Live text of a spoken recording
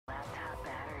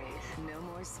No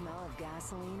more smell of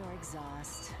gasoline or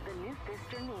exhaust. The new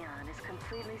Fister Neon is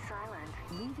completely silent,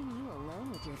 leaving you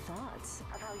alone with your thoughts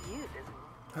of how youth is.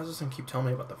 How does this thing keep telling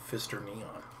me about the Fister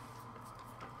Neon?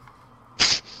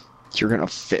 You're gonna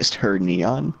fist her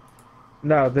neon?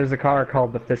 No, there's a car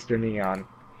called the Fister Neon.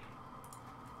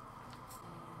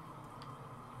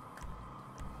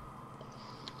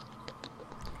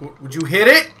 Would you hit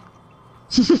it?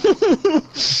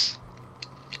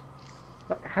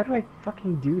 How do I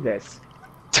fucking do this?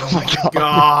 Oh my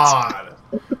God!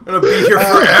 I'm gonna be here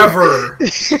forever!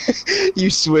 You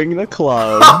swing the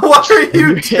club. What are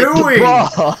you hit the doing?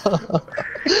 ball.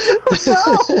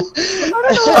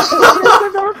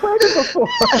 I've never played it before.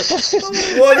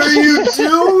 What are you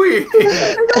doing? I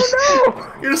don't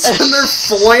know. You're just sitting there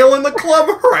flailing the club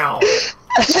around.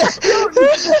 How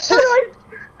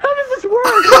does this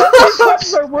work? How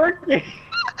buttons are working?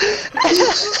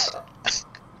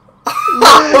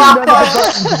 Literally none of the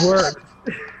buttons work.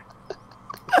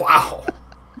 Wow.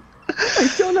 I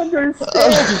don't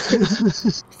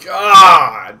understand.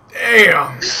 God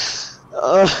damn.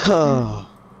 Oh.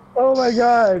 Oh my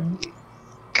god.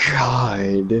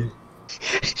 God.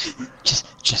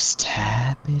 Just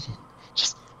tap it in.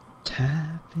 Just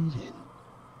tap it in.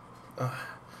 I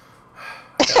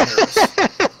got nervous.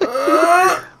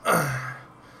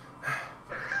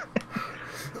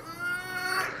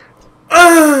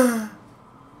 Oh.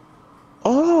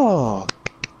 Oh.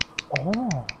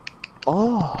 Oh.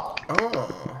 Oh.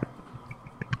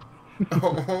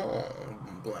 Oh.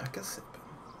 Black is sipping.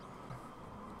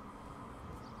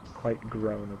 Quite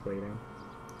groan-ablating.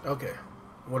 Okay.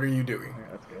 What are you doing? Yeah,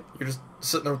 that's good. You're just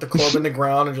sitting there with the club in the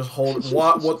ground and just hold it.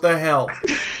 What the hell?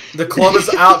 The club is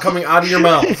out, coming out of your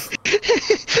mouth.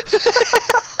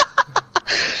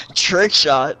 Trick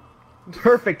shot.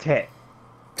 Perfect hit.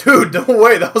 Dude, no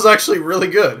way. That was actually really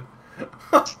good.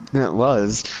 It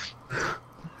was.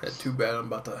 Too bad I'm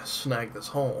about to snag this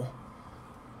hole.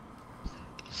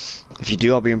 If you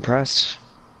do, I'll be impressed.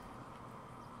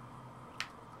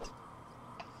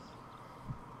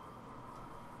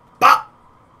 Bah!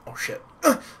 Oh, shit.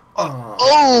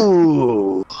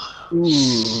 Oh!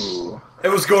 Ooh. It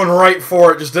was going right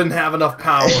for it, just didn't have enough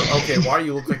power. Okay, why do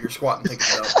you look like you're squatting taking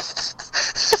it out?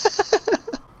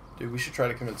 Dude, we should try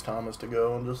to convince Thomas to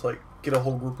go and just, like, get a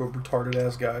whole group of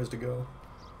retarded-ass guys to go.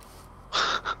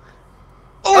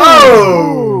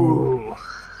 Oh!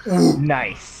 Ooh.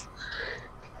 Nice.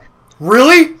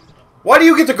 Really? Why do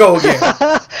you get to go again?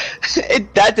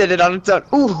 That did it on its own.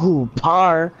 Ooh,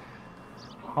 par.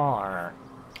 Par.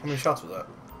 How many shots was that?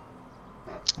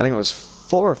 I think it was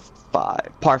 4 or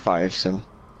 5. Par 5, so.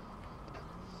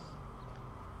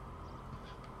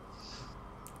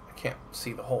 I can't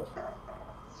see the hole.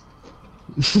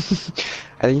 I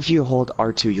think if you hold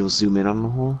R2, you'll zoom in on the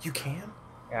hole. You can?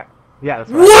 Yeah. Yeah,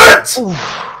 that's right. What?!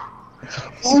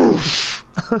 Oof.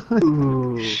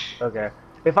 Ooh. Okay.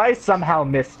 If I somehow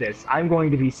miss this, I'm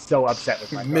going to be so upset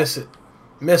with myself. Miss it.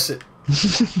 Miss it.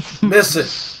 Miss it.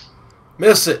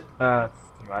 Miss it. Too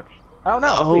much. Oh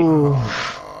no. Oh.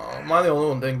 Am I the only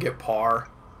one that didn't get par?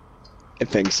 I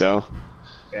think so.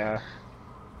 Yeah.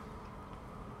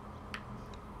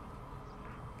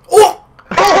 Oh!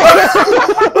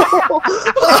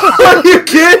 Are you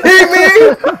kidding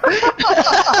me?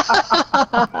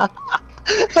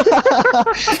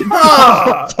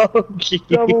 Bogey.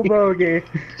 Double bogey.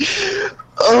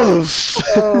 Oof.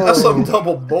 That's some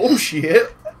double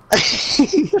bullshit.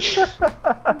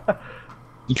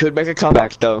 You could make a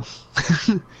comeback though,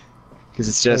 because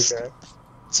it's just Okay.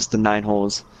 it's just the 9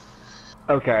 holes.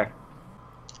 Okay.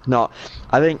 No,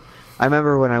 I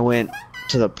remember when I went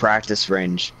to the practice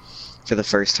range for the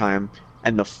first time,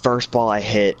 and the first ball I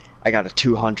hit, I got a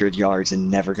 200 yards and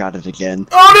never got it again.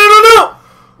 Oh no!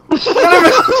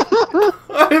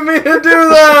 I didn't mean to do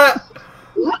that.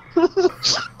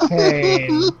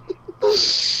 Pain.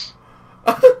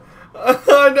 I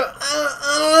don't know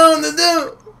what to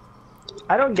do.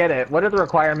 I don't get it. What are the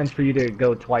requirements for you to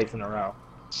go twice in a row?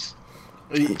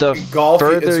 The Golf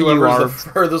further is you whoever's are- the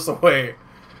furthest away.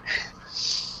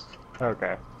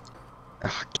 Okay.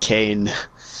 Ugh, Kane.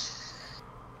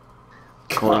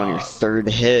 Going on your 3rd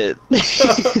hit.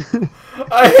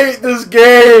 I hate this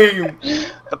game.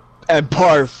 And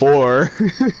par 4.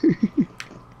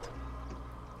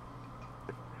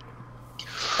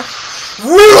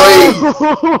 Really?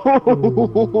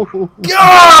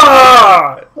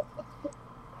 God!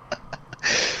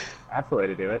 That's the way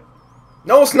to do it.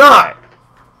 No, it's not.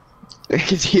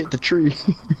 Because he hit the tree.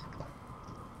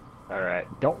 Alright.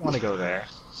 Don't want to go there.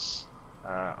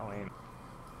 I mean...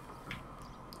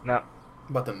 No.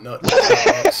 About the nut.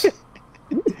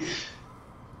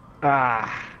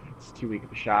 Ah. It's too weak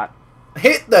of a shot.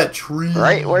 Hit the tree.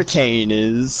 Right where Kane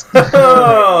is.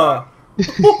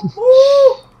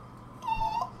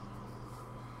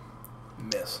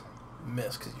 Miss.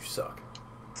 Miss, because you suck.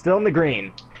 Still in the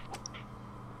green.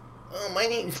 Oh, my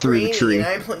name's Through the Brady, tree. and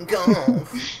I play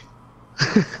golf.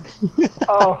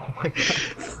 Oh my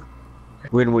god.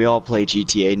 When we all play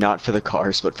GTA, not for the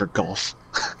cars, but for golf.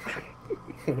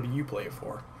 What do you play it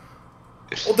for?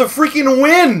 Well, the freaking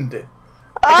wind!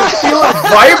 I can feel it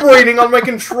vibrating on my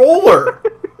controller!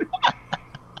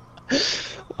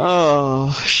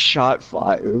 Oh, shot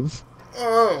 5.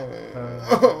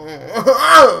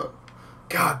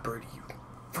 God, Brady, you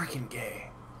freaking gay.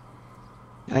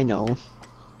 I know.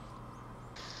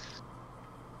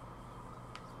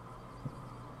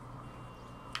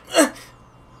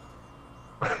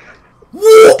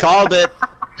 Called it.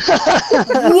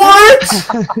 What?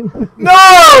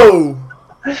 No!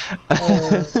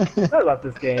 I love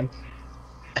this game.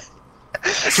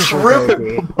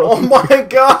 Shrimp! Oh my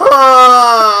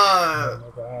god!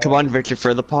 Come on, Victor,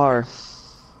 for the par.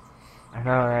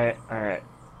 Alright, alright.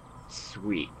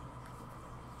 Sweet.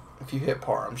 If you hit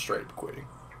par, I'm straight up quitting.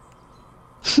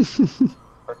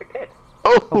 Perfect hit.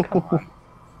 Oh, Come on.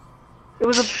 It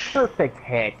was a perfect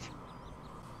hit.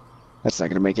 that's not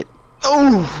gonna make it.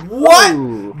 Oh, What?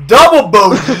 Ooh. Double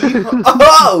bogey!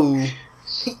 Oh!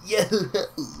 Yeah.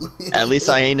 at least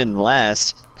I ain't in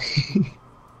last.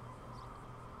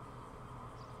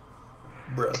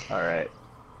 Bruh. Alright.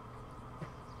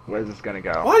 Where's this gonna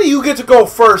go? Why do you get to go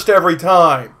first every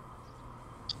time?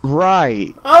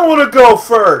 Right. I want to go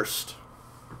first.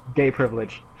 Gay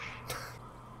privilege.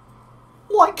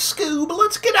 Like Scoob,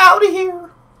 let's get out of here.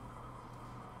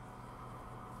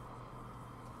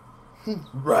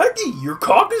 Raggy, your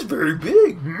cock is very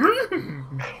big.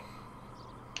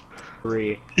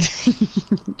 3.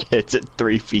 It's at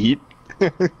 3 feet.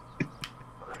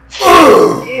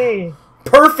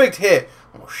 Perfect hit.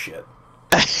 Oh shit.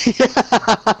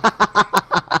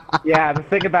 Yeah, the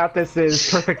thing about this is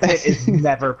perfect hit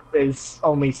is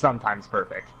only sometimes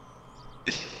perfect.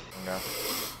 No.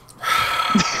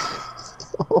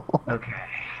 Okay.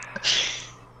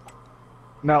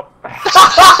 Nope.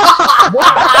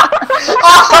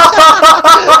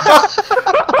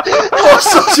 Oh,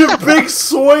 such a big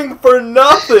swing for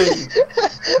nothing.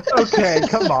 Okay,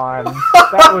 come on.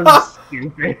 That was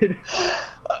stupid.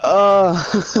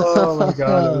 Oh my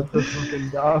god, it was so fucking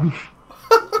dumb.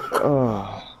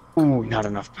 Oh. Ooh, not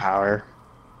enough power.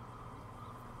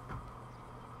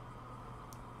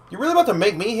 You really about to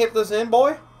make me hit this in,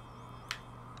 boy?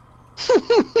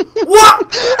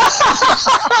 What?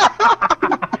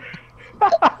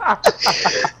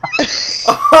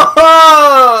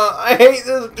 I hate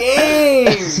this game.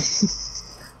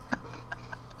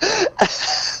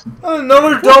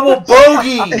 Another double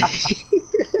bogey.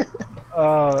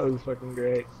 Oh, it was fucking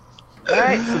great.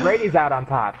 Alright, so Brady's out on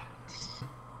top.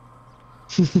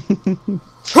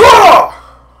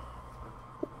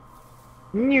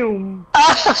 New.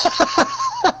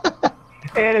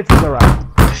 And it's to the right.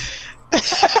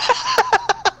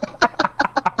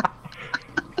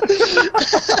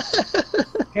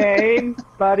 Hey,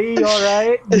 buddy, you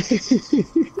alright? Damn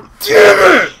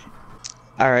it!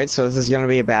 Alright, so this is gonna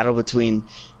be a battle between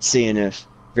seeing if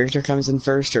Victor comes in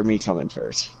first or me coming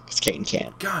first. Because Kane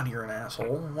can't. God, you're an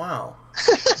asshole. Wow.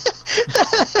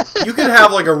 You could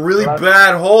have like a really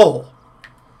bad hole.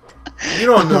 You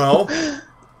don't know.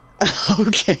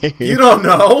 Okay. You don't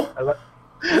know.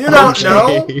 You don't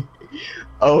know.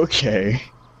 Okay.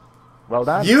 Well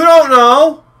done. You don't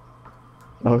know.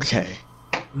 Okay.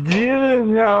 You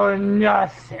know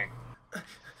nothing.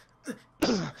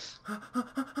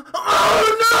 Oh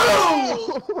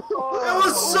no! That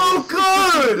was so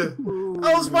good!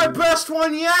 That was my best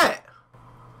one yet!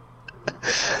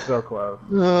 So close.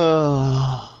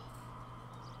 I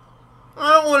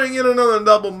don't want to get another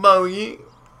double bogey.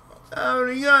 I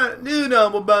already got 2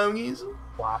 double bogeys.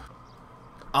 Wow.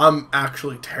 I'm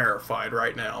actually terrified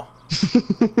right now.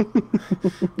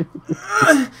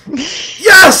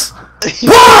 Yes!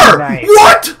 Par! Nice.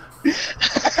 What?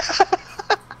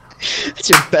 That's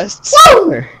your best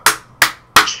score.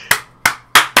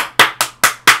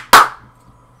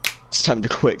 It's time to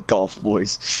quit golf,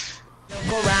 boys.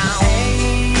 Look around.